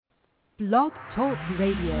Blog Talk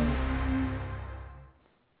Radio.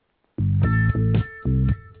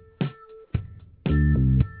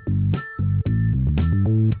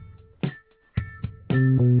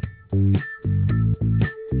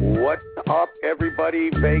 What's up,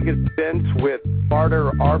 everybody? Vegas Vince with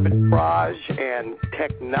Barter, Arbitrage, and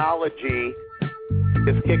Technology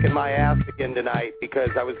is kicking my ass again tonight because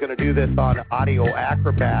I was going to do this on Audio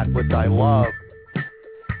Acrobat, which I love,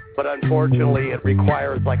 but unfortunately it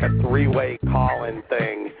requires like a three-way call-in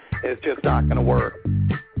thing. It's just not going to work.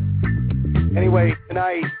 Anyway,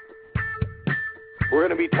 tonight we're going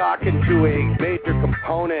to be talking to a major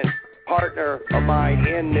component partner of mine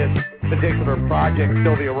in this particular project,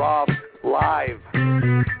 Sylvia, Rolfe, live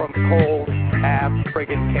from cold-ass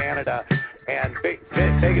friggin' Canada. And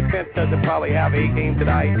Vegas Vince doesn't probably have a game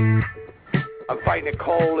tonight. I'm fighting a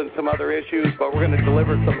cold and some other issues, but we're going to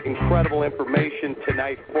deliver some incredible information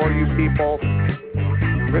tonight for you people.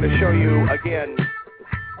 We're going to show you, again,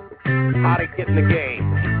 how to get in the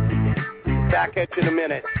game. Back at you in a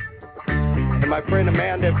minute. And my friend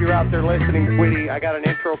Amanda, if you're out there listening, sweetie, I got an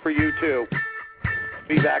intro for you too.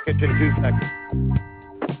 Be back at you in 2 seconds.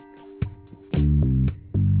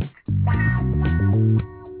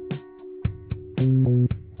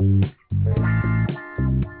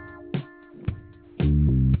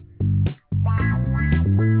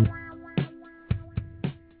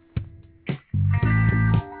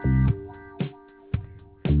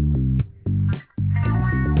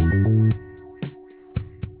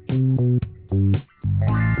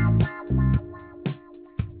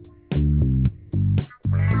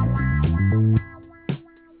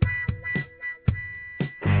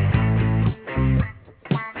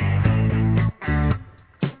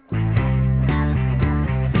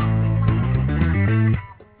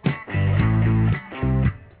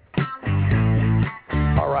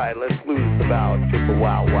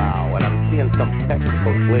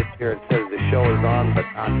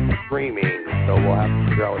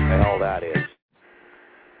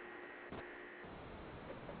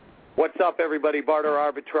 Everybody, Barter,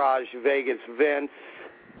 Arbitrage, Vegas Vince,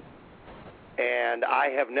 and I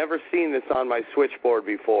have never seen this on my switchboard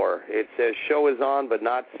before. It says show is on but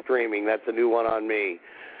not streaming. That's a new one on me.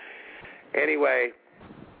 Anyway,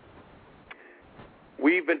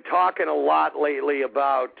 we've been talking a lot lately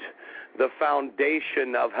about the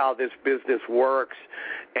foundation of how this business works,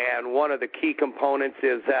 and one of the key components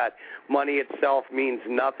is that money itself means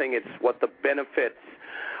nothing. It's what the benefits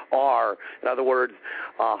are. In other words,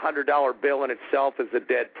 a $100 bill in itself is a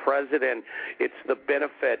dead president. It's the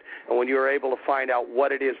benefit. And when you're able to find out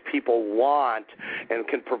what it is people want and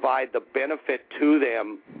can provide the benefit to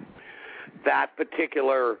them, that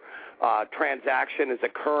particular transaction is a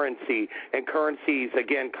currency. And currencies,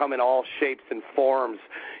 again, come in all shapes and forms.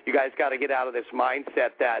 You guys got to get out of this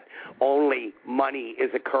mindset that only money is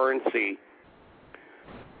a currency.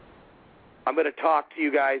 I'm going to talk to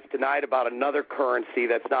you guys tonight about another currency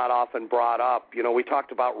that's not often brought up. You know, we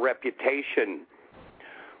talked about reputation.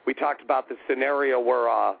 We talked about the scenario where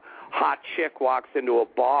a hot chick walks into a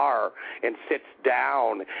bar and sits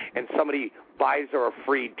down and somebody buys her a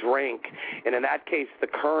free drink. And in that case, the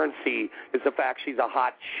currency is the fact she's a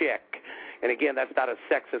hot chick. And again, that's not a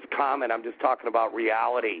sexist comment. I'm just talking about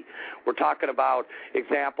reality. We're talking about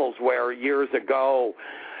examples where years ago,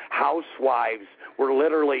 housewives were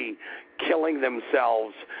literally killing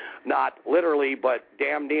themselves, not literally, but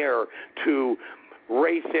damn near, to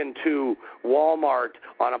race into Walmart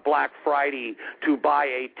on a Black Friday to buy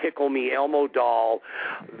a Tickle Me Elmo doll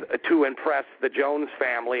to impress the Jones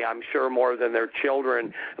family, I'm sure more than their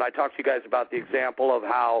children. And I talked to you guys about the example of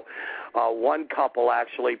how one couple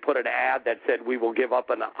actually put an ad that said, we will give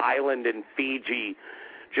up an island in Fiji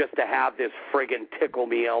just to have this friggin' Tickle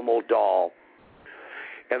Me Elmo doll.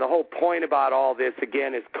 And the whole point about all this,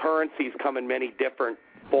 again, is currencies come in many different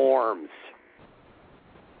forms.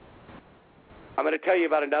 I'm going to tell you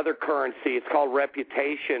about another currency. It's called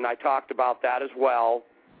reputation. I talked about that as well.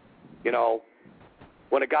 You know,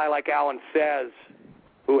 when a guy like Alan Says,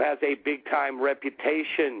 who has a big-time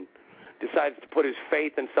reputation, decides to put his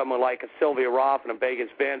faith in someone like a Sylvia Rolfe and a Vegas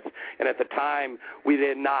Vince, and at the time we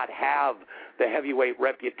did not have the heavyweight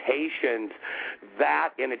reputations,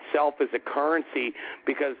 that in itself is a currency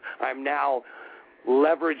because I'm now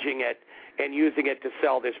leveraging it and using it to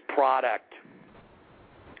sell this product.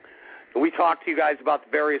 We talked to you guys about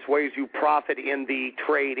the various ways you profit in the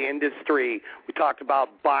trade industry. We talked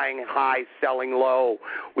about buying high, selling low.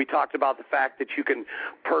 We talked about the fact that you can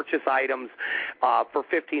purchase items for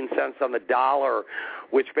 15 cents on the dollar,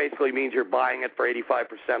 which basically means you're buying it for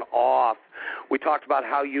 85% off. We talked about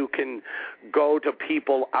how you can go to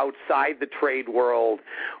people outside the trade world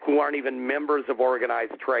who aren't even members of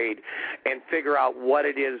organized trade and figure out what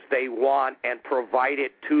it is they want and provide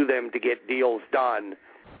it to them to get deals done.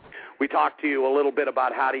 We talked to you a little bit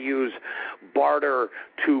about how to use barter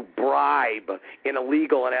to bribe in a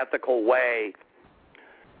legal and ethical way.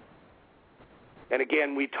 And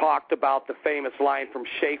again, we talked about the famous line from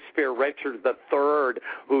Shakespeare, Richard III,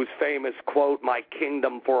 whose famous quote, "My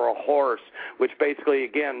kingdom for a horse," which basically,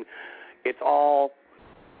 again, it's all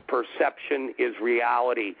perception is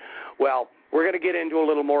reality. Well, we're going to get into a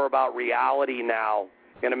little more about reality now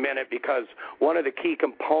in a minute, because one of the key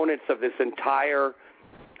components of this entire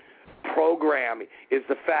program is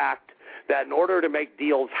the fact that in order to make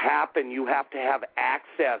deals happen, you have to have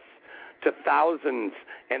access to thousands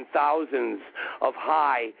and thousands of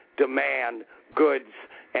high-demand goods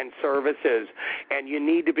and services, and you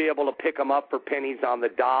need to be able to pick them up for pennies on the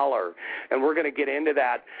dollar. And we're going to get into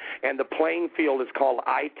that. And the playing field is called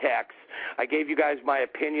ITEX. I gave you guys my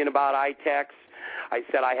opinion about ITEX. I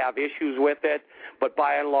said I have issues with it, but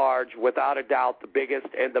by and large, without a doubt, the biggest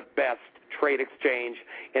and the best trade exchange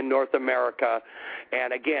in North America.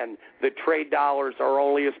 And again, the trade dollars are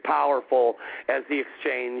only as powerful as the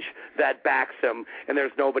exchange that backs them, and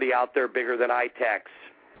there's nobody out there bigger than ITEX.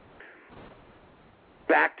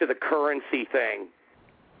 Back to the currency thing.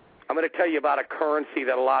 I'm going to tell you about a currency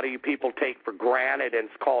that a lot of you people take for granted, and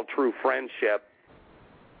it's called true friendship.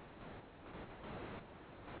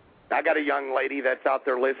 I got a young lady that's out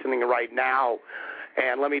there listening right now,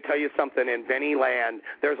 and let me tell you something, in Vinnyland,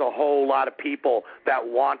 there's a whole lot of people that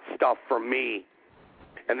want stuff from me.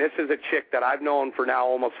 And this is a chick that I've known for now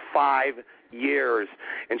almost 5 years,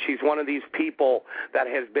 and she's one of these people that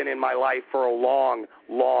has been in my life for a long,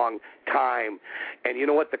 long time. And you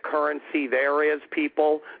know what the currency there is,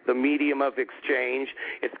 people? The medium of exchange.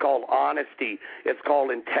 It's called honesty. It's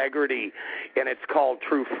called integrity. And it's called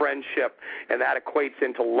true friendship. And that equates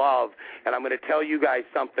into love. And I'm going to tell you guys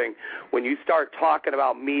something. When you start talking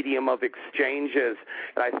about medium of exchanges,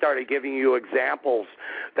 and I started giving you examples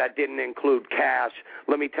that didn't include cash,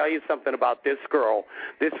 let me tell you something about this girl.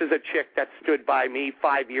 This is a chick that stood by me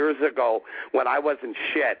 5 years ago when I wasn't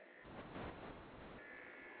shit.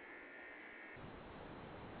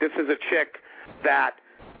 This is a chick that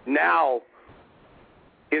now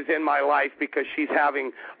is in my life because she's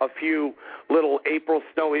having a few little April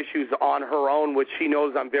snow issues on her own, which she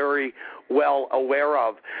knows I'm very well aware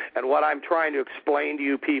of. And what I'm trying to explain to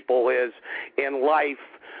you people is, in life,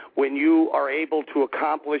 when you are able to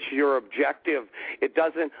accomplish your objective, it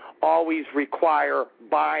doesn't always require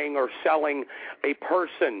buying or selling a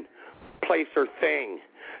person, place, or thing.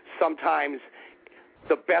 Sometimes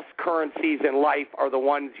the best currencies in life are the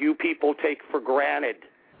ones you people take for granted.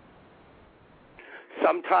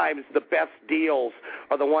 Sometimes the best deals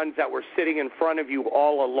are the ones that were sitting in front of you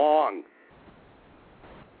all along.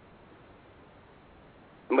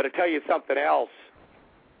 I'm going to tell you something else.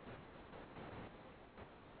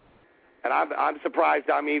 And I'm surprised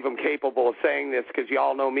I'm even capable of saying this, because you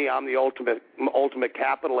all know me, I'm the ultimate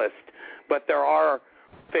capitalist. But there are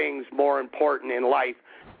things more important in life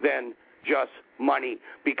than just money,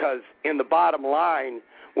 because in the bottom line,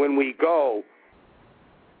 when we go,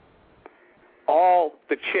 all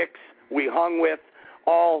the chicks we hung with,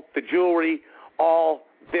 all the jewelry, all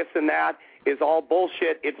this and that is all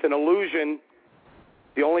bullshit. It's an illusion.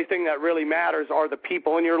 The only thing that really matters are the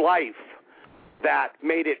people in your life that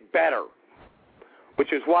made it better,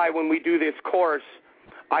 which is why when we do this course,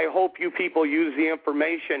 I hope you people use the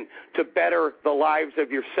information to better the lives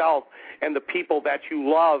of yourself and the people that you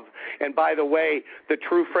love. And by the way, the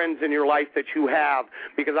true friends in your life that you have,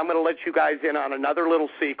 because I'm going to let you guys in on another little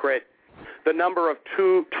secret. The number of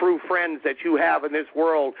true friends that you have in this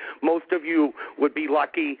world, most of you would be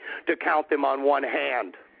lucky to count them on one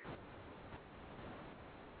hand.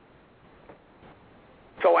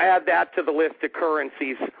 So add that to the list of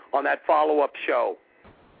currencies on that follow-up show.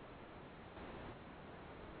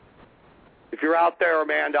 If you're out there,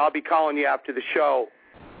 Amanda, I'll be calling you after the show.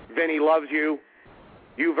 Vinny loves you.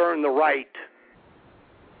 You've earned the right.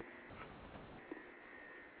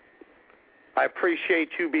 I appreciate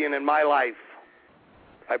you being in my life.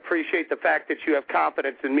 I appreciate the fact that you have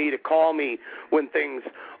confidence in me to call me when things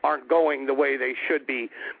aren't going the way they should be,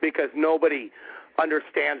 because nobody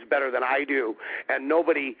understands better than I do, and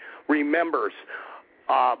nobody remembers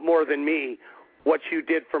more than me what you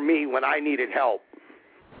did for me when I needed help.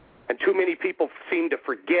 And too many people seem to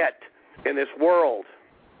forget in this world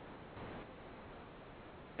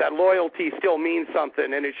that loyalty still means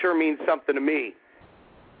something, and it sure means something to me.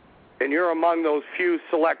 And you're among those few,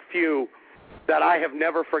 select few, that I have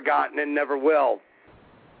never forgotten and never will.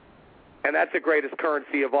 And that's the greatest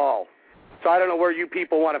currency of all. So I don't know where you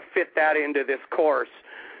people want to fit that into this course,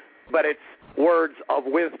 but it's words of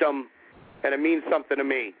wisdom, and it means something to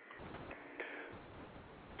me.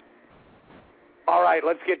 All right,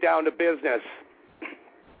 let's get down to business.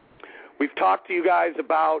 We've talked to you guys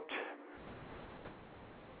about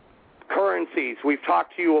currencies. We've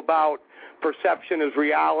talked to you about perception as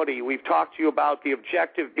reality. We've talked to you about the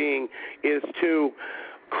objective being is to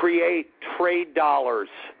create trade dollars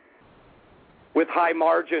with high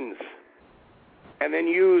margins and then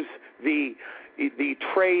use the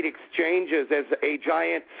trade exchanges as a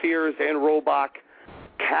giant Sears and Roebuck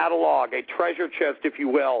catalog, a treasure chest, if you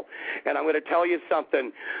will. And I'm going to tell you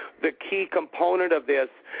something. The key component of this,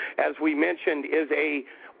 as we mentioned, is a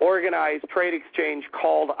organized trade exchange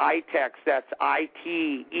called ITEX. That's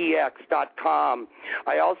ITEX.com.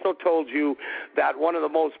 I also told you that one of the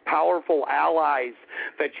most powerful allies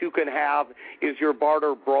that you can have is your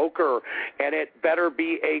barter broker, and it better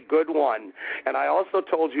be a good one. And I also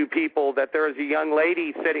told you people that there is a young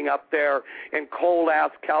lady sitting up there in cold-ass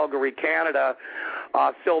Calgary, Canada,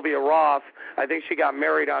 Sylvia Rolfe. I think she got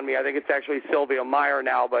married on me. I think it's actually Sylvia Meyer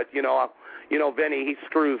now, but, you know, Vinny, he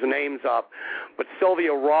screws names up. But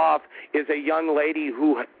Sylvia Rolfe is a young lady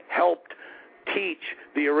who helped teach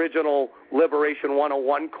the original Liberation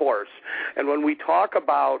 101 course. And when we talk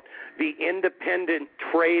about the independent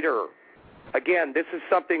trader, again, this is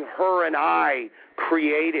something her and I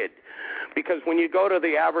created. Because when you go to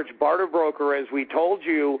the average barter broker, as we told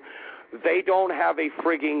you, they don't have a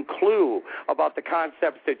frigging clue about the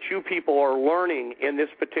concepts that you people are learning in this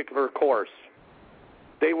particular course.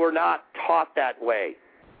 They were not taught that way.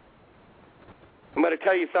 I'm going to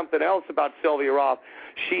tell you something else about Sylvia Rolfe.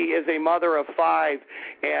 She is a mother of 5,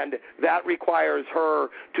 and that requires her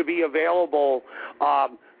to be available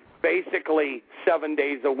basically 7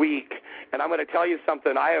 days a week. And I'm going to tell you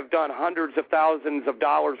something. I have done hundreds of thousands of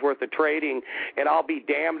dollars worth of trading, and I'll be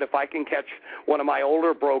damned if I can catch one of my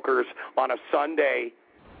older brokers on a Sunday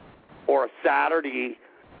or a Saturday,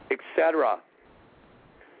 etc.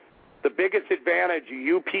 The biggest advantage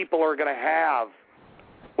you people are going to have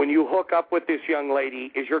when you hook up with this young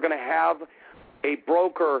lady is you're going to have a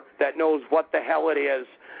broker that knows what the hell it is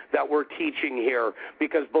that we're teaching here,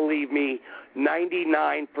 because believe me,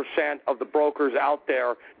 99% of the brokers out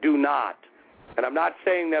there do not. And I'm not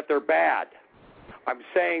saying that they're bad. I'm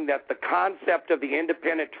saying that the concept of the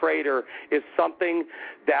independent trader is something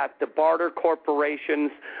that the barter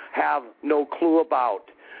corporations have no clue about.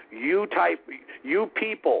 You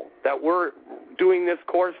people that we're doing this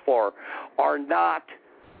course for are not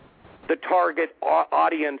the target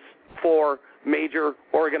audience for major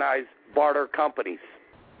organized barter companies.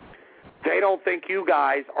 They don't think you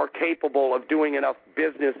guys are capable of doing enough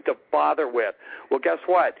business to bother with. Well, guess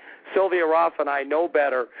what? Sylvia Rolfe and I know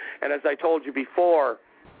better, and as I told you before,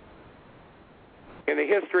 in the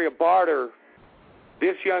history of barter,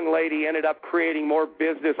 this young lady ended up creating more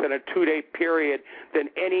business in a 2-day period than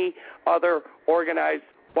any other organized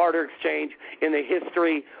barter exchange in the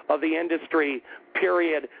history of the industry,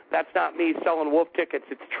 period. That's not me selling wolf tickets.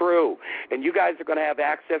 It's true. And you guys are going to have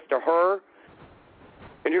access to her,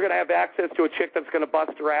 and you're going to have access to a chick that's going to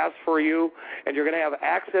bust her ass for you, and you're going to have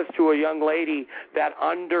access to a young lady that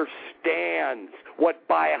understands what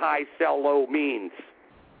buy high, sell low means.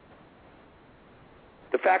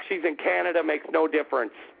 The fact she's in Canada makes no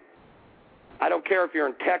difference. I don't care if you're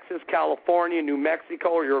in Texas, California, New Mexico,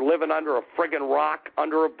 or you're living under a friggin' rock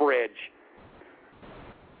under a bridge.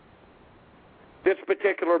 This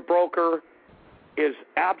particular broker is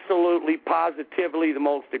absolutely, positively the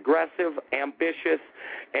most aggressive, ambitious,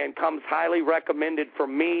 and comes highly recommended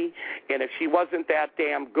from me. And if she wasn't that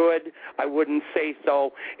damn good, I wouldn't say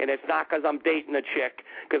so. And it's not because I'm dating a chick,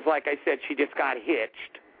 because like I said, she just got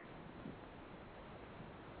hitched.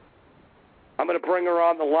 I'm going to bring her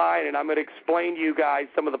on the line, and I'm going to explain to you guys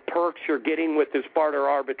some of the perks you're getting with this barter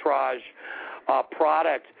arbitrage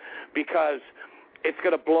product, because it's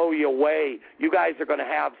going to blow you away. You guys are going to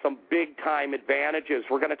have some big-time advantages.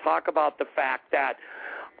 We're going to talk about the fact that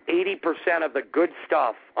 80% of the good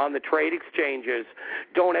stuff on the trade exchanges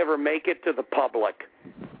don't ever make it to the public.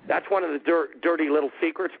 That's one of the dirty little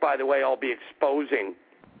secrets, by the way, I'll be exposing.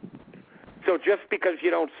 So just because you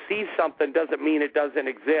don't see something doesn't mean it doesn't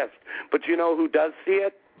exist. But you know who does see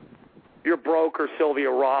it? Your broker, Sylvia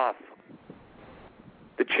Rolfe.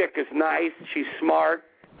 The chick is nice. She's smart.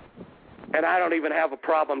 And I don't even have a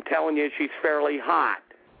problem telling you she's fairly hot.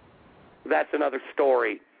 That's another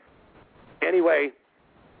story. Anyway,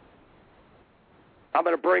 I'm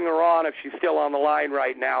going to bring her on if she's still on the line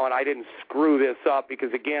right now, and I didn't screw this up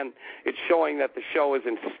because, again, it's showing that the show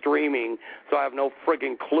isn't streaming, so I have no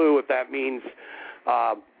friggin' clue if that means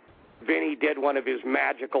Vinny did one of his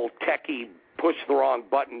magical techie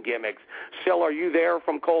push-the-wrong-button gimmicks. Sil, are you there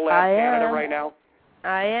from Colab, Canada right now?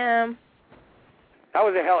 I am. That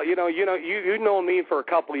was a hell. You've known me for a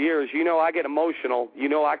couple of years. You know I get emotional. You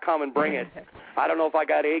know I come and bring it. I don't know if I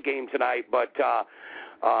got A game tonight, but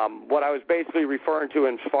what I was basically referring to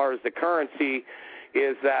as far as the currency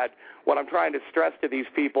is that what I'm trying to stress to these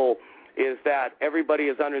people is that everybody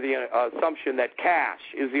is under the assumption that cash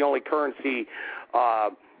is the only currency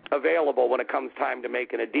available when it comes time to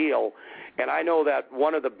making a deal. And I know that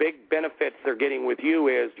one of the big benefits they're getting with you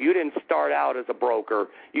is you didn't start out as a broker.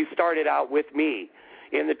 You started out with me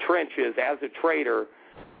in the trenches as a trader,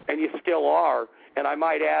 and you still are. And I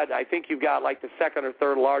might add, I think you've got like the second or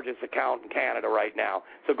third largest account in Canada right now.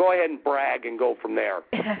 So go ahead and brag and go from there.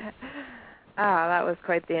 That was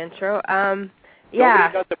quite the intro. Yeah.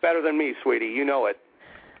 Nobody does it better than me, sweetie. You know it.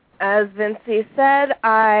 As Vinci said,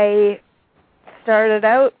 I started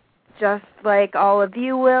out just like all of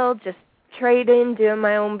you will, just trading, doing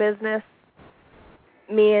my own business.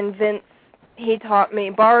 Me and Vince, he taught me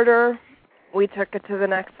barter. We took it to the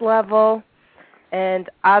next level. And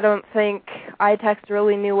I don't think iTex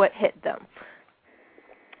really knew what hit them.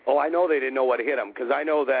 Oh, I know they didn't know what hit them, because I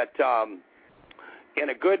know that in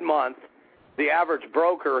a good month, the average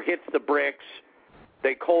broker hits the bricks,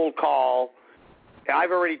 they cold call.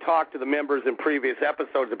 I've already talked to the members in previous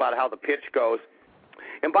episodes about how the pitch goes.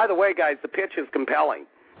 And by the way, guys, the pitch is compelling.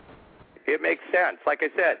 It makes sense, like I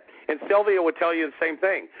said. And Sylvia would tell you the same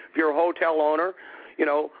thing. If you're a hotel owner,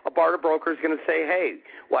 a barter broker is going to say, hey,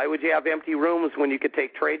 why would you have empty rooms when you could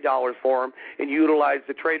take trade dollars for them and utilize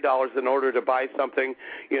the trade dollars in order to buy something,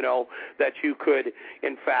 that you could,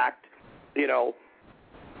 in fact, in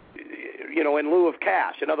lieu of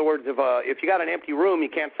cash. In other words, if you got an empty room, you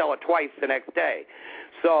can't sell it twice the next day.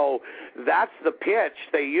 So that's the pitch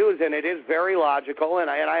they use, and it is very logical, and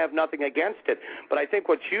I have nothing against it. But I think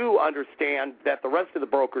what you understand that the rest of the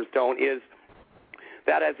brokers don't is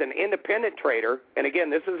that as an independent trader, and again,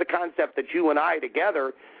 this is a concept that you and I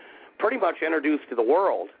together pretty much introduced to the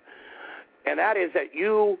world, and that is that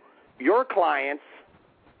your clients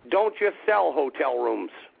don't just sell hotel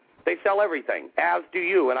rooms. They sell everything, as do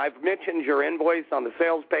you. And I've mentioned your invoice on the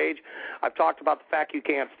sales page. I've talked about the fact you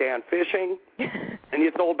can't stand fishing, and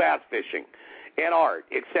you sold bass fishing and art,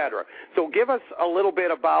 etc. So give us a little bit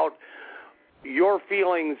about your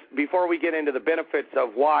feelings before we get into the benefits of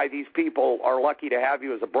why these people are lucky to have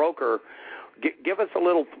you as a broker. Give us a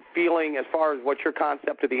little feeling as far as what your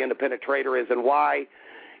concept of the independent trader is and why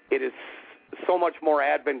it is so much more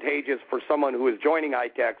advantageous for someone who is joining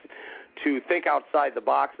iTex to think outside the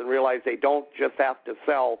box and realize they don't just have to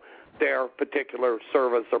sell their particular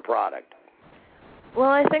service or product. Well,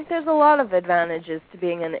 I think there's a lot of advantages to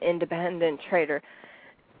being an independent trader,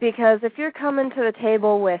 because if you're coming to the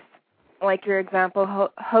table with, like your example,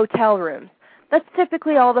 hotel rooms, that's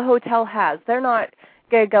typically all the hotel has. They're not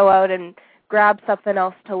going to go out and grab something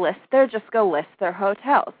else to list. They're just going to list their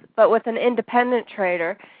hotels. But with an independent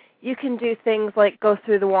trader, you can do things like go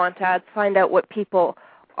through the want ads, find out what people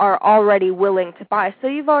are already willing to buy. So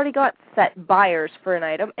you've already got set buyers for an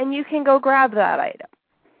item, and you can go grab that item.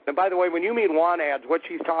 And by the way, when you mean want ads, what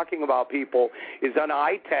she's talking about, people, is on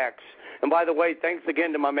iTex. And by the way, thanks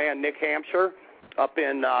again to my man Nick Hampshire up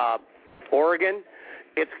in Oregon.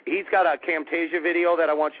 He's got a Camtasia video that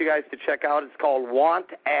I want you guys to check out. It's called Want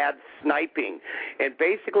Ad Sniping. And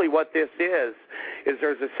basically what this is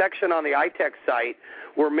there's a section on the iTex site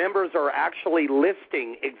where members are actually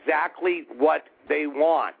listing exactly what they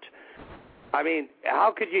want. I mean,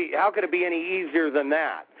 how could it be any easier than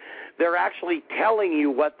that? They're actually telling you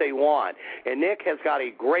what they want. And Nick has got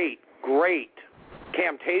a great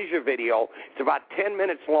Camtasia video. It's about 10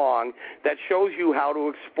 minutes long that shows you how to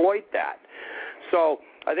exploit that. So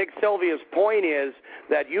I think Sylvia's point is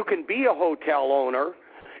that you can be a hotel owner.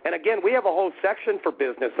 And again, we have a whole section for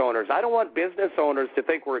business owners. I don't want business owners to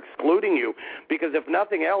think we're excluding you, because if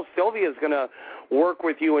nothing else, Sylvia's going to work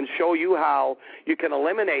with you and show you how you can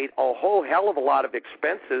eliminate a whole hell of a lot of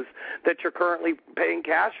expenses that you're currently paying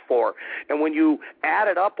cash for. And when you add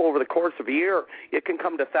it up over the course of a year, it can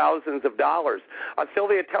come to thousands of dollars.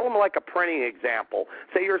 Sylvia, tell them like a printing example.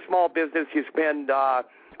 Say you're a small business, you spend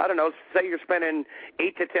say you're spending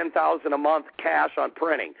 $8,000 to $10,000 a month cash on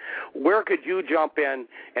printing. Where could you jump in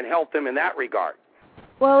and help them in that regard?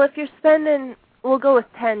 Well, if you're spending, we'll go with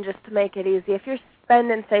 10 just to make it easy. If you're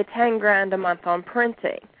spending, say, 10 grand a month on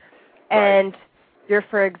printing, and you're,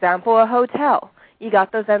 for example, a hotel, you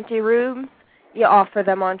got those empty rooms, you offer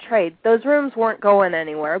them on trade. Those rooms weren't going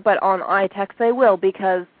anywhere, but on iTex they will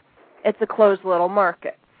because it's a closed little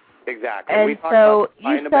market. Exactly. And so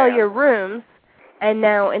you sell your rooms, and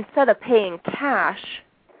now instead of paying cash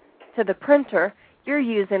to the printer, you're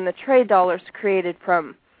using the trade dollars created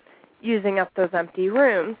from using up those empty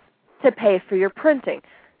rooms to pay for your printing.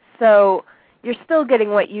 So you're still getting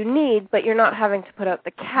what you need, but you're not having to put out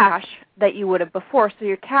the cash that you would have before. So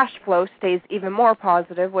your cash flow stays even more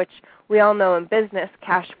positive, which we all know in business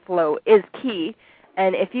cash flow is key.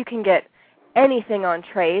 And if you can get anything on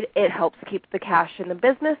trade, it helps keep the cash in the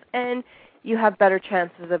business, and you have better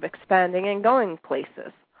chances of expanding and going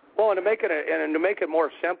places. Well, and to make it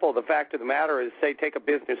more simple, the fact of the matter is, say, take a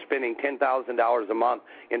business spending $10,000 a month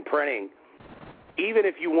in printing. Even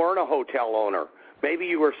if you weren't a hotel owner, maybe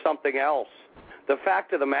you were something else. The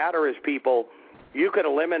fact of the matter is, people, you could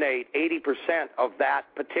eliminate 80% of that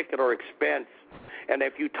particular expense, and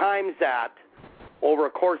if you times that over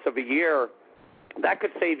a course of a year, that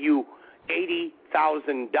could save you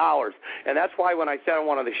 $80,000. And that's why when I said on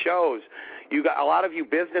one of the shows, you got a lot of you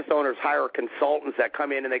business owners hire consultants that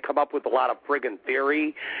come in and they come up with a lot of friggin'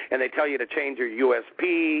 theory, and they tell you to change your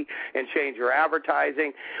USP and change your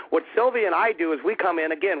advertising. What Sylvia and I do is we come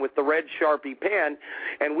in again with the red Sharpie pen,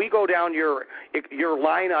 and we go down your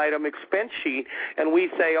line item expense sheet, and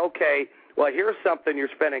we say, okay, well, here's something you're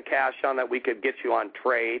spending cash on that we could get you on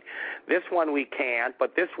trade. This one we can't,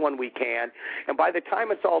 but this one we can. And by the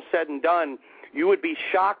time it's all said and done, you would be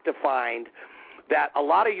shocked to find that a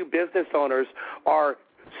lot of you business owners are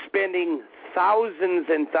spending thousands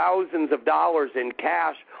and thousands of dollars in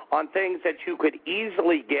cash on things that you could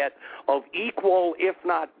easily get of equal, if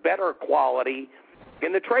not better quality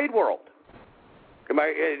in the trade world.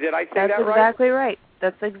 Did I say that right? That's exactly right.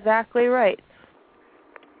 That's exactly right.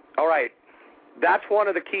 All right. That's one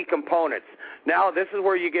of the key components. Now, this is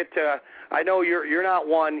where you get to, I know you're not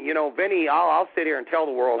one, you know, Vinny, I'll sit here and tell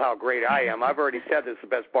the world how great I am. I've already said this is the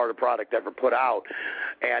best Barter product ever put out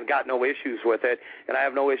and got no issues with it. And I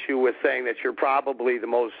have no issue with saying that you're probably the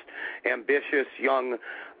most ambitious young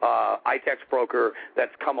iTex broker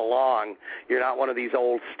that's come along. You're not one of these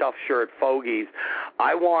old stuffed shirt fogies.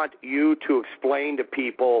 I want you to explain to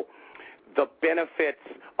people the benefits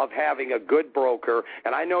of having a good broker,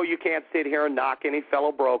 and I know you can't sit here and knock any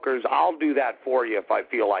fellow brokers. I'll do that for you if I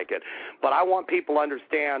feel like it. But I want people to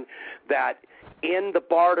understand that in the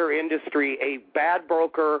barter industry, a bad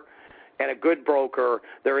broker and a good broker,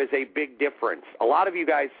 there is a big difference. A lot of you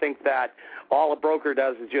guys think that all a broker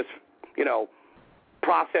does is just, you know,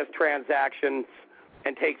 process transactions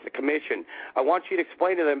and takes a commission. I want you to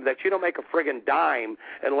explain to them that you don't make a friggin' dime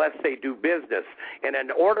unless they do business. And in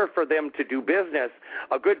order for them to do business,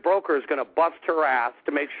 a good broker is going to bust her ass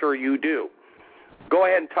to make sure you do. Go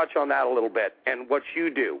ahead and touch on that a little bit and what you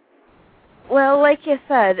do. Well, like you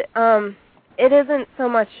said, it isn't so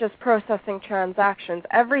much just processing transactions.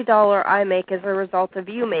 Every dollar I make is a result of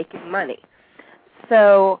you making money.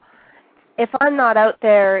 So if I'm not out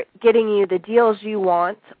there getting you the deals you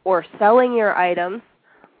want or selling your items,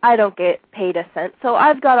 I don't get paid a cent. So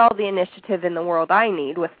I've got all the initiative in the world I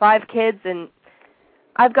need with 5 kids, and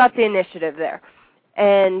I've got the initiative there.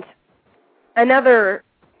 And another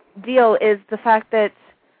deal is the fact that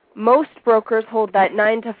most brokers hold that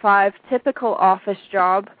 9-to-5 typical office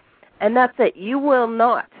job, and that's it. You will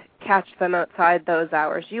not catch them outside those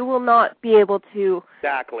hours. You will not be able to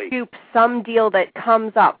scoop some deal that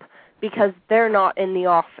comes up because they're not in the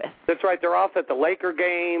office. That's right. They're off at the Laker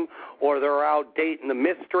game, or they're out dating the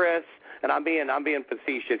mistress. And I'm being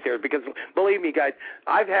facetious here because, believe me, guys,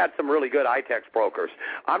 I've had some really good iTex brokers.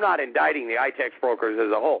 I'm not indicting the iTex brokers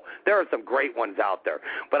as a whole. There are some great ones out there.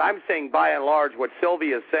 But I'm saying, by and large, what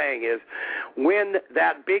Sylvia is saying is when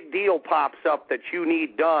that big deal pops up that you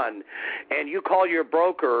need done and you call your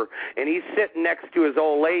broker and he's sitting next to his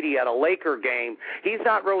old lady at a Laker game, he's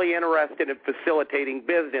not really interested in facilitating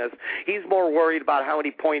business. He's more worried about how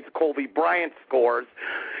many points Kobe Bryant scores,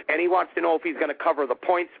 and he wants to know if he's going to cover the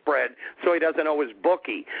point spread so he doesn't owe his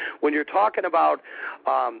bookie. When you're talking about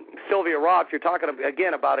Sylvia Rolfe, you're talking,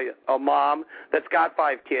 again, about a mom that's got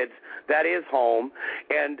 5 kids, that is home,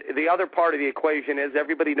 and the other part of the equation is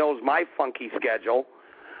everybody knows my funky schedule.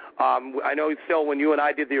 I know, Sil, when you and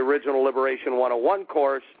I did the original Liberation 101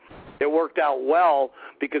 course, it worked out well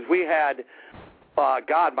because we had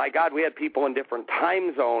God, my God, we had people in different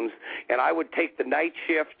time zones, and I would take the night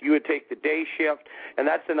shift, you would take the day shift, and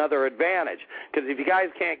that's another advantage. Because if you guys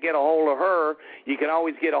can't get a hold of her, you can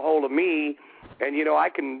always get a hold of me, and, I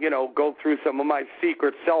can, go through some of my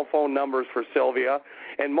secret cell phone numbers for Sylvia,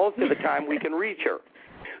 and most of the time we can reach her.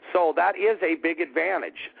 So that is a big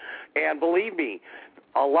advantage. And believe me,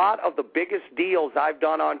 a lot of the biggest deals I've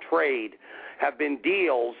done on trade have been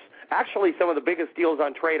deals. Actually, some of the biggest deals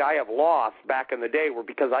on trade I have lost back in the day were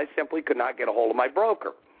because I simply could not get a hold of my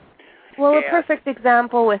broker. Well, a perfect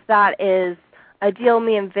example with that is a deal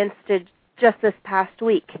me and Vince did just this past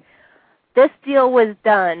week. This deal was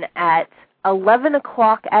done at 11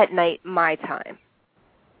 o'clock at night my time.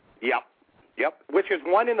 Yep, which is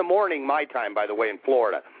 1 in the morning my time, by the way, in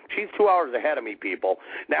Florida. She's 2 hours ahead of me, people.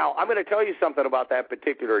 Now, I'm going to tell you something about that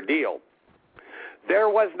particular deal. There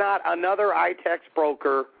was not another ITEX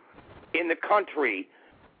broker in the country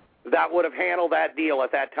that would have handled that deal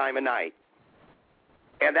at that time of night.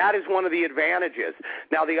 And that is one of the advantages.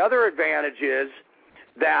 Now, the other advantage is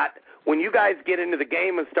that when you guys get into the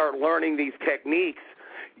game and start learning these techniques,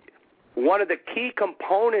 one of the key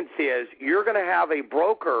components is you're going to have a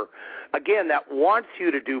broker, again, that wants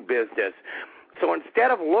you to do business. So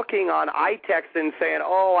instead of looking on iText and saying,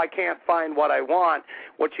 oh, I can't find what I want,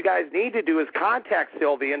 what you guys need to do is contact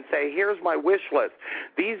Sylvia and say, here's my wish list.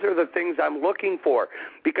 These are the things I'm looking for.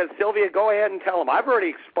 Because, Sylvia, go ahead and tell them. I've already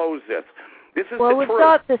exposed this. This is the truth. Well, we've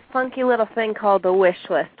got this funky little thing called the wish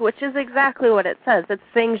list, which is exactly what it says. It's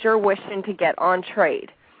things you're wishing to get on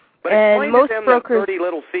trade. But and explain most to them brokers, the dirty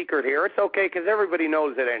little secret here. It's okay because everybody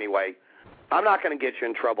knows it anyway. I'm not going to get you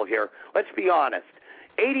in trouble here. Let's be honest.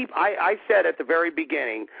 I said at the very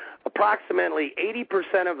beginning, approximately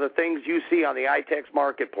 80% of the things you see on the iTex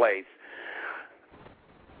marketplace,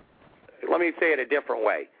 let me say it a different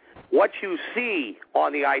way. What you see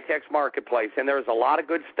on the iTex marketplace, and there's a lot of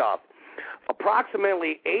good stuff,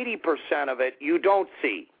 approximately 80% of it you don't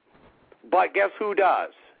see. But guess who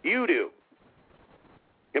does? You do.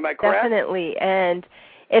 Am I correct? Definitely. And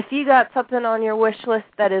if you got something on your wish list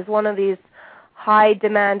that is one of these high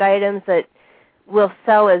demand items that will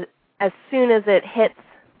sell as soon as it hits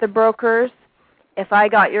the brokers, if I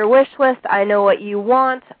got your wish list, I know what you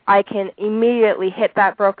want, I can immediately hit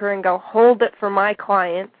that broker and go, hold it for my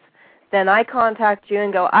clients. Then I contact you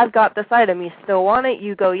and go, I've got this item. You still want it?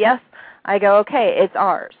 You go, yes. I go, okay, it's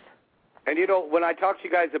ours. And, when I talk to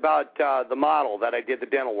you guys about the model that I did the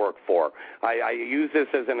dental work for, I use this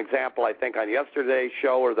as an example, I think, on yesterday's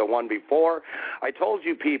show or the one before. I told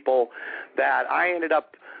you people that I ended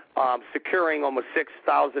up securing almost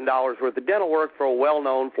 $6,000 worth of dental work for a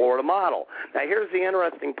well-known Florida model. Now, here's the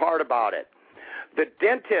interesting part about it. The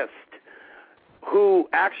dentist who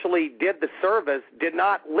actually did the service did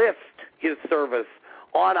not list his service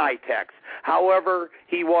on iTex. However,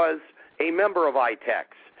 he was a member of iTex.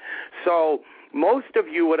 So most of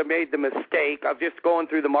you would have made the mistake of just going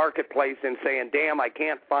through the marketplace and saying, damn, I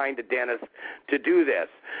can't find a dentist to do this.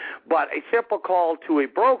 But a simple call to a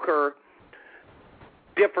broker,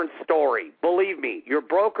 different story. Believe me, your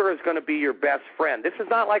broker is going to be your best friend. This is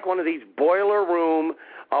not like one of these boiler room,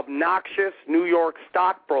 obnoxious New York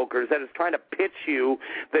stockbrokers that is trying to pitch you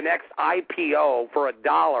the next IPO for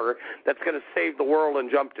 $1 that's going to save the world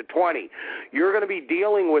and jump to 20. You're going to be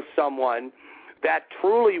dealing with someone that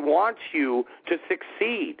truly wants you to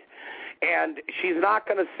succeed. And she's not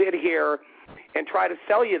going to sit here and try to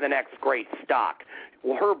sell you the next great stock.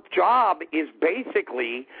 Well, her job is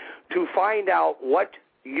basically to find out what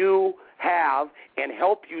you have and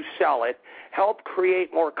help you sell it, help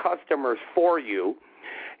create more customers for you,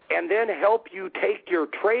 and then help you take your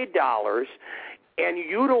trade dollars and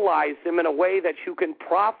utilize them in a way that you can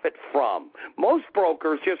profit from. Most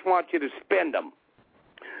brokers just want you to spend them.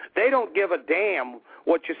 They don't give a damn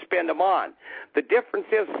what you spend them on. The difference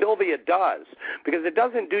is Sylvia does, because it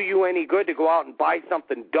doesn't do you any good to go out and buy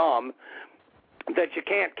something dumb that you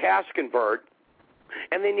can't cash convert,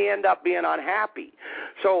 and then you end up being unhappy.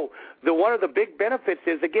 So one of the big benefits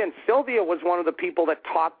is, again, Sylvia was one of the people that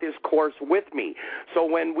taught this course with me. So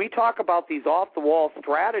when we talk about these off-the-wall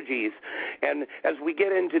strategies, and as we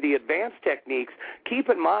get into the advanced techniques, keep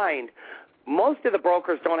in mind, most of the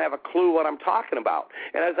brokers don't have a clue what I'm talking about.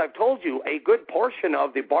 And as I've told you, a good portion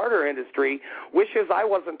of the barter industry wishes I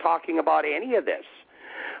wasn't talking about any of this.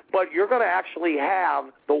 But you're going to actually have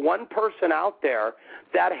the one person out there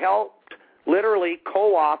that helped literally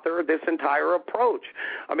co-author this entire approach.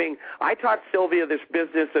 I mean, I taught Sylvia this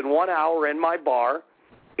business in 1 hour in my bar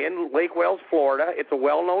in Lake Wales, Florida. It's a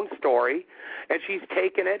well-known story, and she's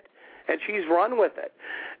taken it and she's run with it.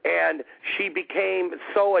 And she became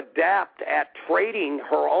so adept at trading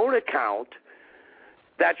her own account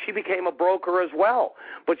that she became a broker as well.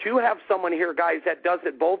 But you have someone here, guys, that does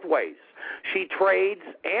it both ways. She trades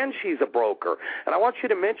and she's a broker. And I want you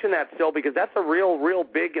to mention that, Sil, because that's a real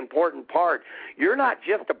big, important part. You're not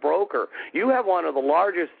just a broker. You have one of the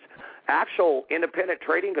largest actual independent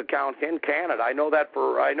trading accounts in Canada. I know that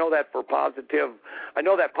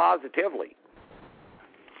positively.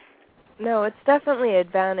 No, it's definitely an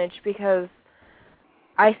advantage because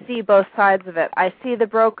I see both sides of it. I see the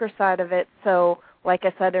broker side of it, so like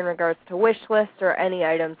I said, in regards to wish list or any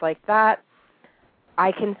items like that,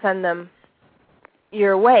 I can send them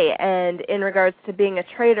your way. And in regards to being a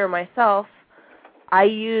trader myself, I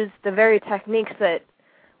use the very techniques that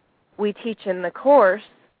we teach in the course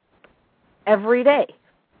every day.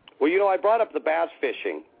 Well, I brought up the bass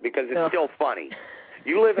fishing because it's still funny.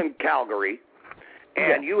 You live in Calgary,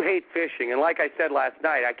 and you hate fishing. And like I said last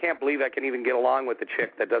night, I can't believe I can even get along with a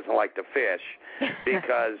chick that doesn't like to fish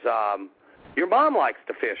because your mom likes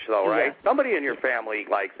to fish, though, right? Yes. Somebody in your family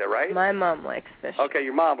likes it, right? My mom likes fishing. Okay,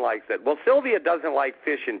 your mom likes it. Well, Sylvia doesn't like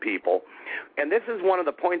fishing people. And this is one of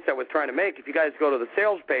the points I was trying to make. If you guys go to the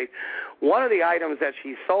sales page, one of the items that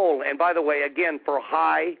she sold, and by the way, again, for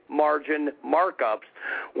high margin markups,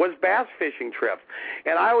 was bass fishing trips.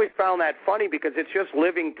 And I always found that funny because it's just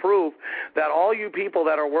living proof that all you people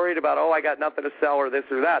that are worried about, I got nothing to sell or this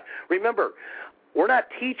or that, remember, we're not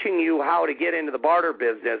teaching you how to get into the barter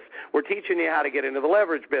business. We're teaching you how to get into the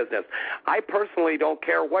leverage business. I personally don't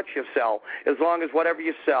care what you sell as long as whatever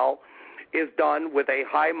you sell is done with a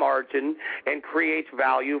high margin and creates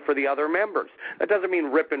value for the other members. That doesn't mean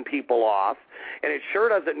ripping people off, and it sure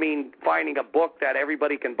doesn't mean finding a book that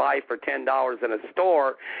everybody can buy for $10 in a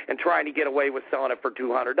store and trying to get away with selling it for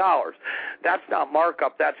 $200. That's not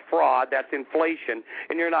markup, that's fraud, that's inflation,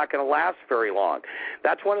 and you're not going to last very long.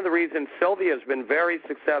 That's one of the reasons Sylvia has been very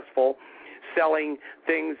successful selling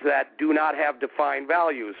things that do not have defined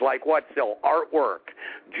values, like what, Sil? Artwork,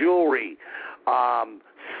 jewelry,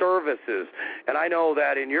 services. And I know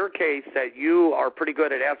that in your case that you are pretty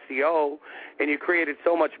good at SEO and you created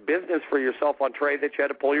so much business for yourself on trade that you had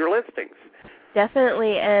to pull your listings.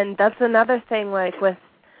 Definitely, and that's another thing, like with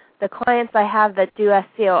the clients I have that do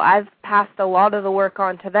SEO, I've passed a lot of the work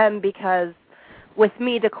on to them because with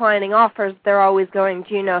me declining offers, they're always going,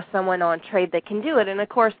 do you know someone on trade that can do it? And of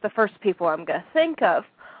course, the first people I'm going to think of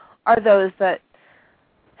are those that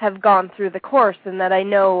have gone through the course and that I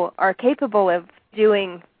know are capable of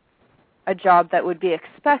doing a job that would be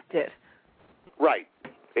expected. Right,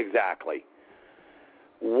 exactly.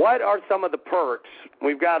 What are some of the perks?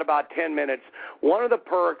 We've got about 10 minutes. One of the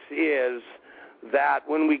perks is that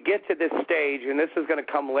when we get to this stage, and this is going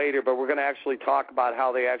to come later, but we're going to actually talk about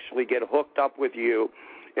how they actually get hooked up with you.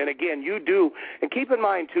 And again, you do, and keep in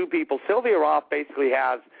mind, too, people, Sylvia Rolfe basically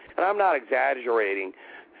has, and I'm not exaggerating,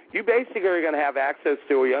 you basically are going to have access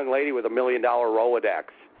to a young lady with $1 million Rolodex.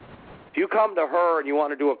 If you come to her and you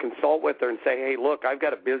want to do a consult with her and say, hey, look, I've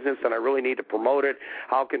got a business and I really need to promote it.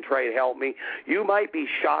 How can trade help me? You might be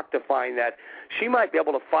shocked to find that she might be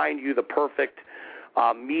able to find you the perfect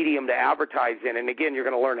medium to advertise in. And, again, you're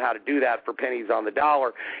going to learn how to do that for pennies on the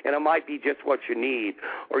dollar, and it might be just what you need.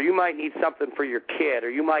 Or you might need something for your kid, or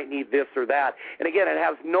you might need this or that. And, again, it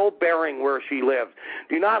has no bearing where she lives.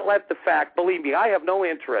 Do not let the fact, believe me, I have no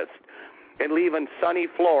interest in leaving sunny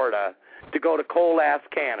Florida to go to cold-ass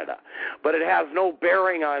Canada. But it has no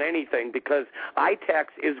bearing on anything because iTex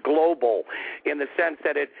is global in the sense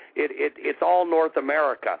that it's all North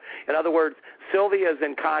America. In other words, Sylvia is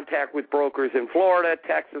in contact with brokers in Florida,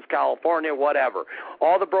 Texas, California, whatever.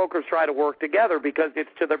 All the brokers try to work together because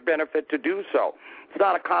it's to their benefit to do so. It's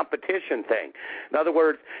not a competition thing. In other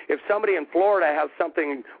words, if somebody in Florida has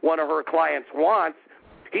something one of her clients wants,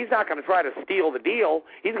 he's not going to try to steal the deal.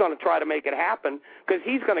 He's going to try to make it happen because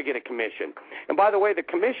he's going to get a commission. And by the way, the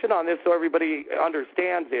commission on this, so everybody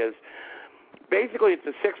understands, is basically it's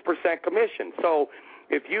a 6% commission. So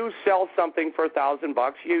if you sell something for $1,000,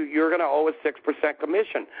 you're going to owe a 6%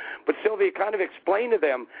 commission. But Sylvia kind of explained to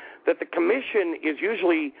them that the commission is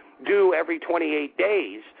usually due every 28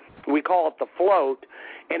 days. We call it the float.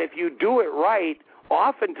 And if you do it right,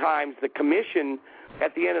 oftentimes the commission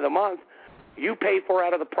at the end of the month, you pay for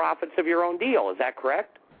out of the profits of your own deal. Is that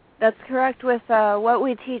correct? That's correct. With what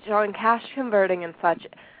we teach on cash converting and such,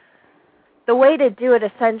 the way to do it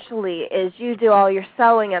essentially is you do all your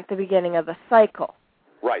selling at the beginning of the cycle.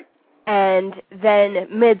 Right. And then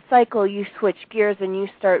mid-cycle you switch gears and you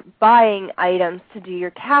start buying items to do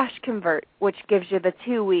your cash convert, which gives you the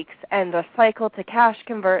 2 weeks and the cycle to cash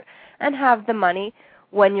convert and have the money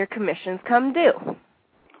when your commissions come due.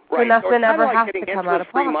 Right. So nothing ever like has getting to come out of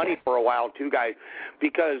interest-free pocket. money for a while, too, guys,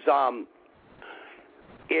 because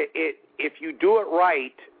if you do it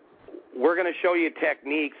right, we're going to show you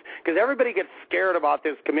techniques, because everybody gets scared about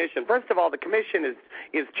this commission. First of all, the commission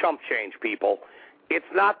is chump change, people. It's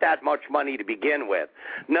not that much money to begin with.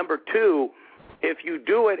 Number two, if you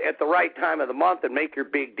do it at the right time of the month and make your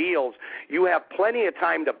big deals, you have plenty of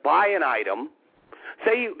time to buy an item.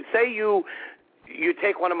 Say you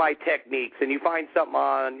take one of my techniques and you find something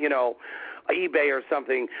on, eBay or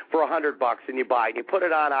something for $100 and you buy it. You put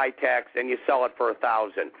it on iTex and you sell it for $1,000.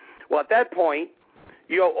 Well, at that point,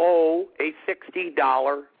 you owe a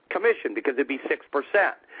 $60 commission because it'd be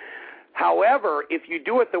 6%. However, if you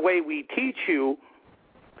do it the way we teach you,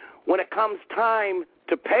 when it comes time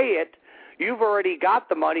to pay it, you've already got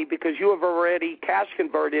the money because you have already cash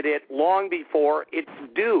converted it long before it's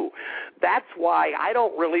due. That's why I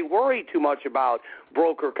don't really worry too much about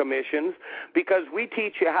broker commissions, because we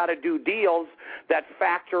teach you how to do deals that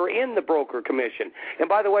factor in the broker commission. And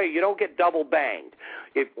by the way, you don't get double banged.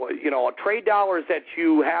 If trade dollars that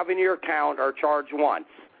you have in your account are charged once.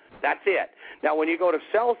 That's it. Now, when you go to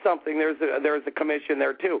sell something, there's a commission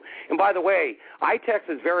there too. And by the way, iTex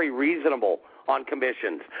is very reasonable on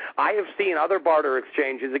commissions. I have seen other barter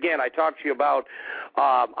exchanges. Again, I talked to you about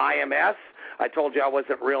IMS. I told you I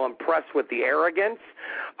wasn't real impressed with the arrogance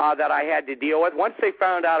that I had to deal with. Once they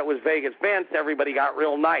found out it was Vegas Vince, everybody got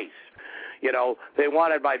real nice. They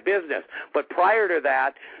wanted my business. But prior to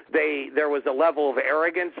that, there was a level of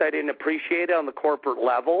arrogance I didn't appreciate on the corporate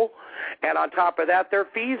level. And on top of that, their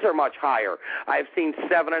fees are much higher. I've seen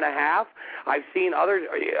 7.5. I've seen other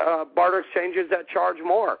barter exchanges that charge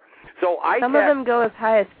more. So some of them go as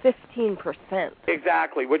high as 15%.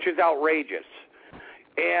 Exactly, which is outrageous.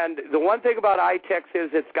 And the one thing about iTex is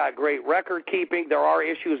it's got great record keeping. There are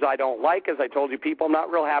issues I don't like. As I told you, people, I'm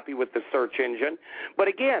not real happy with the search engine. But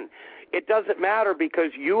again, it doesn't matter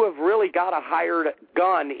because you have really got a hired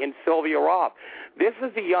gun in Sylvia Rolfe. This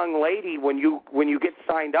is a young lady when you get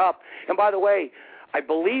signed up. And by the way, I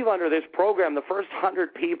believe under this program, the first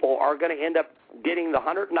 100 people are going to end up getting the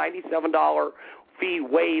 $197 fee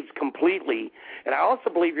waived completely. And I also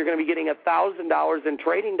believe you're going to be getting $1,000 in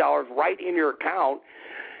trading dollars right in your account.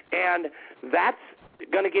 And that's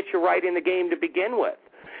going to get you right in the game to begin with.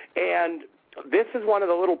 And this is one of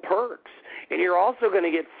the little perks. And you're also going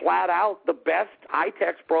to get flat out the best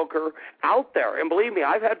iTex broker out there. And believe me,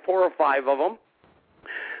 I've had 4 or 5 of them.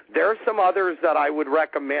 There are some others that I would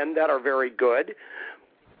recommend that are very good.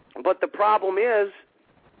 But the problem is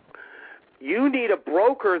you need a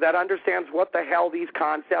broker that understands what the hell these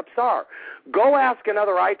concepts are. Go ask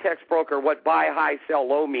another iTex broker what buy high, sell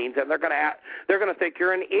low means, and they're going to think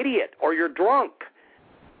you're an idiot or you're drunk.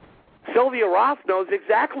 Sylvia Rolfe knows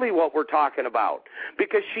exactly what we're talking about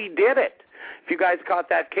because she did it. If you guys caught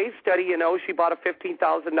that case study, she bought a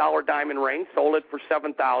 $15,000 diamond ring, sold it for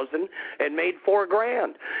 $7,000, and made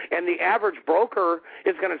 $4,000. And the average broker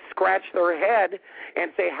is going to scratch their head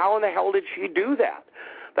and say, how in the hell did she do that?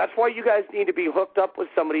 That's why you guys need to be hooked up with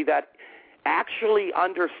somebody that actually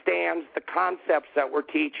understands the concepts that we're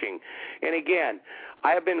teaching. And again,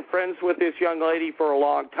 I have been friends with this young lady for a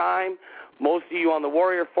long time. Most of you on the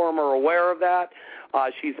Warrior Forum are aware of that.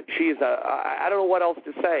 She's I don't know what else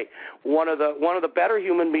to say. One of the better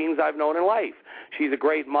human beings I've known in life. She's a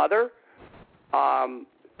great mother.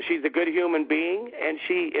 She's a good human being, and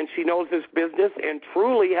she knows this business and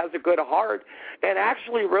truly has a good heart and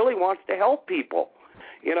actually really wants to help people.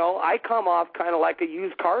 I come off kind of like a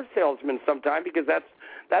used car salesman sometimes because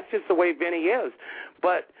that's just the way Vinny is.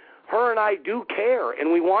 But her and I do care,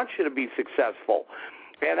 and we want you to be successful.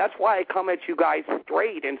 And that's why I come at you guys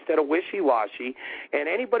straight instead of wishy-washy. And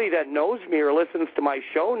anybody that knows me or listens to my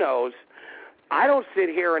show knows I don't sit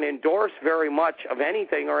here and endorse very much of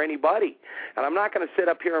anything or anybody. And I'm not going to sit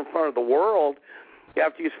up here in front of the world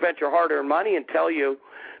after you spent your hard-earned money and tell you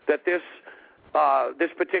that this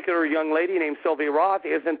particular young lady named Sylvia Rolfe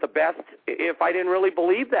isn't the best if I didn't really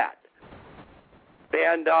believe that.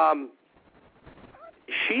 And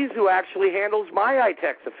she's who actually handles my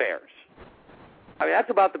iTex affairs. I mean,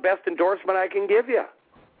 that's about the best endorsement I can give you.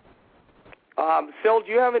 Syl,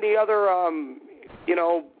 do you have any other,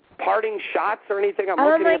 parting shots or anything?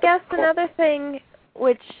 I guess another thing,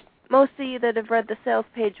 which most of you that have read the sales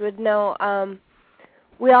page would know,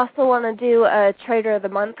 we also want to do a Trader of the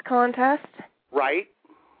Month contest. Right.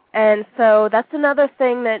 And so that's another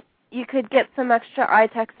thing that you could get some extra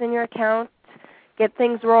iTex in your account, get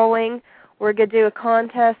things rolling. We're going to do a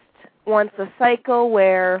contest once a cycle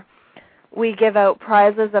where we give out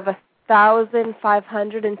prizes of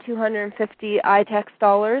 $1,500 and $250 iTex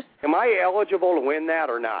dollars. Am I eligible to win that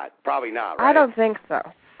or not? Probably not, right? I don't think so.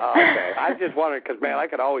 Okay. I just wondered because, man, I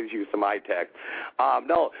could always use some eye tech.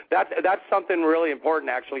 No, that's something really important,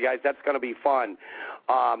 actually, guys. That's going to be fun.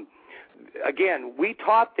 Again, we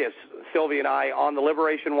taught this, Sylvia and I, on the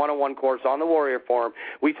Liberation 101 course on the Warrior Forum.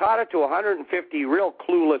 We taught it to 150 real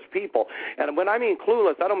clueless people. And when I mean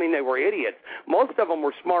clueless, I don't mean they were idiots. Most of them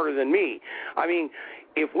were smarter than me. I mean,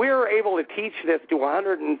 if we were able to teach this to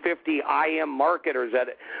 150 IM marketers that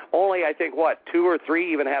only, I think, 2 or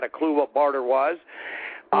 3 even had a clue what barter was,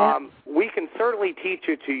 we can certainly teach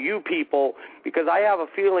it to you people, because I have a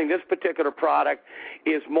feeling this particular product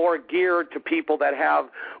is more geared to people that have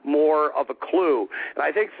more of a clue. And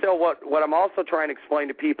I think, Sil, what I'm also trying to explain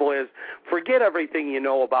to people is forget everything you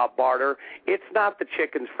know about barter. It's not the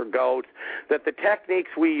chickens for goats, that the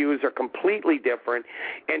techniques we use are completely different.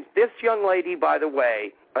 And this young lady, by the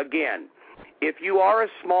way, again, if you are a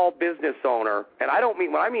small business owner, and I don't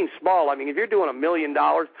mean, when I mean small, I mean if you're doing $1 million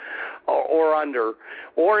or under,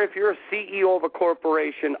 or if you're a CEO of a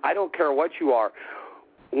corporation, I don't care what you are.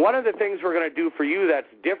 One of the things we're going to do for you that's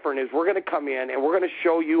different is we're going to come in and we're going to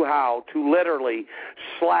show you how to literally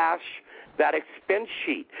slash that expense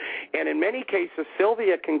sheet. And in many cases,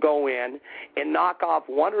 Sylvia can go in and knock off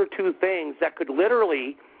 1 or 2 things that could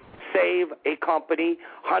literally save a company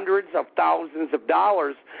hundreds of thousands of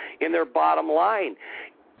dollars in their bottom line.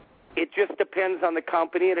 It just depends on the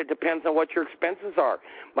company, and it depends on what your expenses are.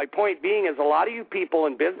 My point being is a lot of you people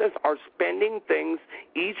in business are spending things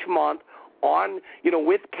each month on,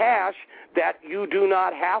 with cash that you do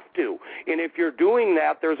not have to. And if you're doing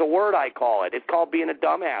that, there's a word I call it. It's called being a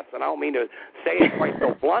dumbass, and I don't mean to say it quite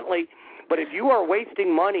so bluntly, but if you are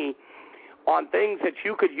wasting money on things that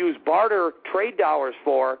you could use barter trade dollars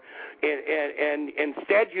for, and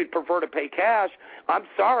instead you'd prefer to pay cash, I'm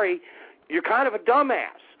sorry, you're kind of a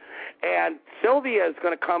dumbass. And Sylvia is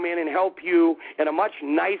going to come in and help you in a much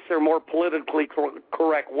nicer, more politically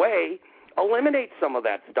correct way eliminate some of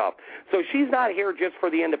that stuff. So she's not here just for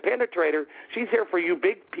the independent trader. She's here for you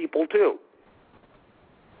big people, too.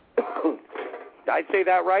 Did I say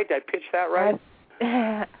that right? Did I pitch that right?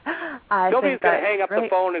 Sylvia's going to hang up the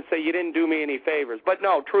phone and say, you didn't do me any favors. But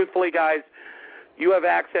no, truthfully, guys, you have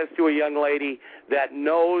access to a young lady that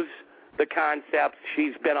knows the concepts.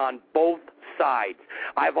 She's been on both sides.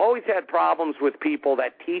 I've always had problems with people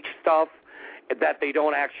that teach stuff that they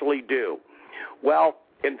don't actually do. Well,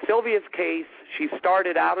 in Sylvia's case, she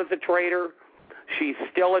started out as a trader. She's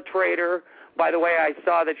still a trader. By the way, I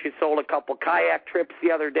saw that she sold a couple kayak trips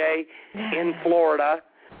the other day in Florida.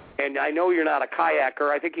 And I know you're not a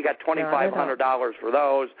kayaker. I think you got $2,500 for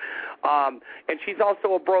those. And she's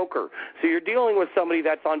also a broker. So you're dealing with somebody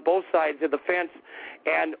that's on both sides of the fence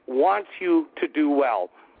and wants you to do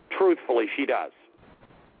well. Truthfully, she does.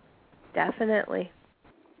 Definitely.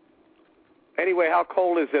 Anyway, how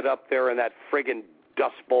cold is it up there in that friggin'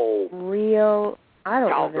 Dust Bowl? I don't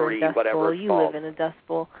Calgary, live in a Dust Bowl. You live in a Dust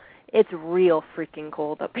Bowl. It's real freaking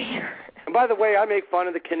cold up here. And by the way, I make fun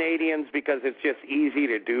of the Canadians because it's just easy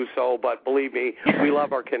to do so, but believe me, we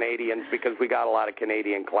love our Canadians because we got a lot of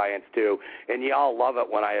Canadian clients too, and y'all love it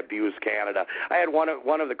when I abuse Canada. I had one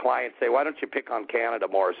of the clients say, why don't you pick on Canada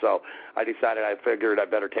more? So I figured I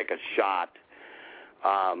better take a shot.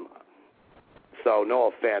 So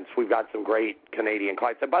no offense, we've got some great Canadian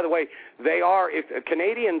clients. And by the way,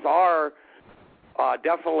 Canadians are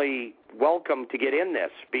definitely welcome to get in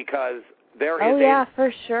this because there is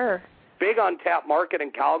for sure. Big untapped market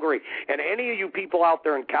in Calgary. And any of you people out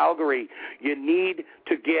there in Calgary, you need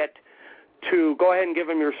to go ahead and give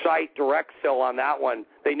them your site direct, Sil, on that one.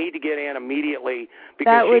 They need to get in immediately.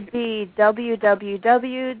 That would be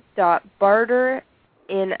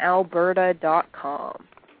www.barterinalberta.com.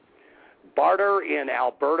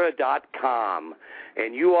 Barterinalberta.com.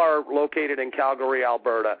 And you are located in Calgary,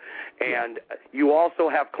 Alberta. And you also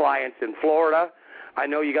have clients in Florida. I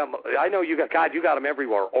know you got them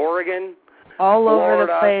everywhere. Oregon, all Florida. Over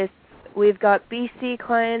the place. We've got BC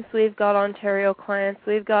clients, we've got Ontario clients,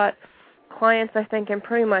 we've got clients, I think, in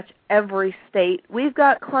pretty much every state. We've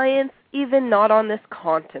got clients even not on this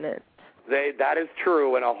continent. That is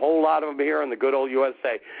true, and a whole lot of them here in the good old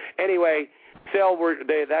USA. Anyway, Sil,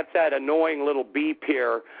 that's that annoying little beep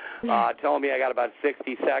here telling me I got about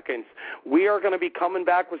 60 seconds. We are going to be coming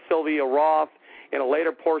back with Sylvia Rolfe in a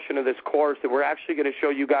later portion of this course, and we're actually going to show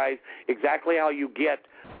you guys exactly how you get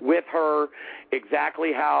with her,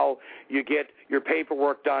 exactly how you get your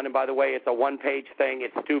paperwork done. And by the way, it's a one-page thing.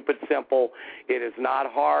 It's stupid simple. It is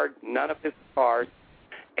not hard. None of this is hard.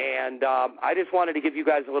 And I just wanted to give you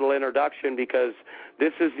guys a little introduction because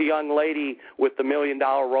this is the young lady with the $1 million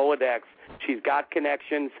Rolodex. She's got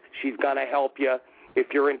connections. She's going to help you. If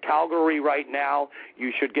you're in Calgary right now,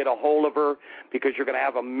 you should get a hold of her because you're going to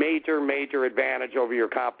have a major, major advantage over your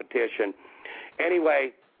competition.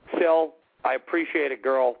 Anyway, Sil, I appreciate it,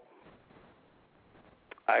 girl.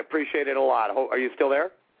 I appreciate it a lot. Are you still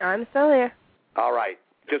there? I'm still here. All right.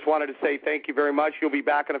 Just wanted to say thank you very much. You'll be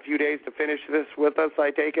back in a few days to finish this with us,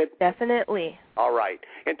 I take it? Definitely. All right.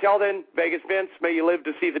 Until then, Vegas Vince, may you live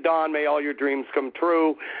to see the dawn. May all your dreams come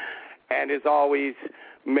true. And as always,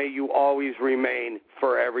 may you always remain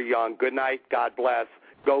forever young. Good night. God bless.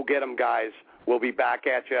 Go get them, guys. We'll be back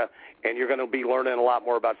at you, and you're going to be learning a lot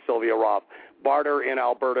more about Sylvia Rolfe.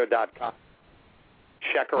 BarterInAlberta.com.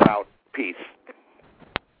 Check her out. Peace.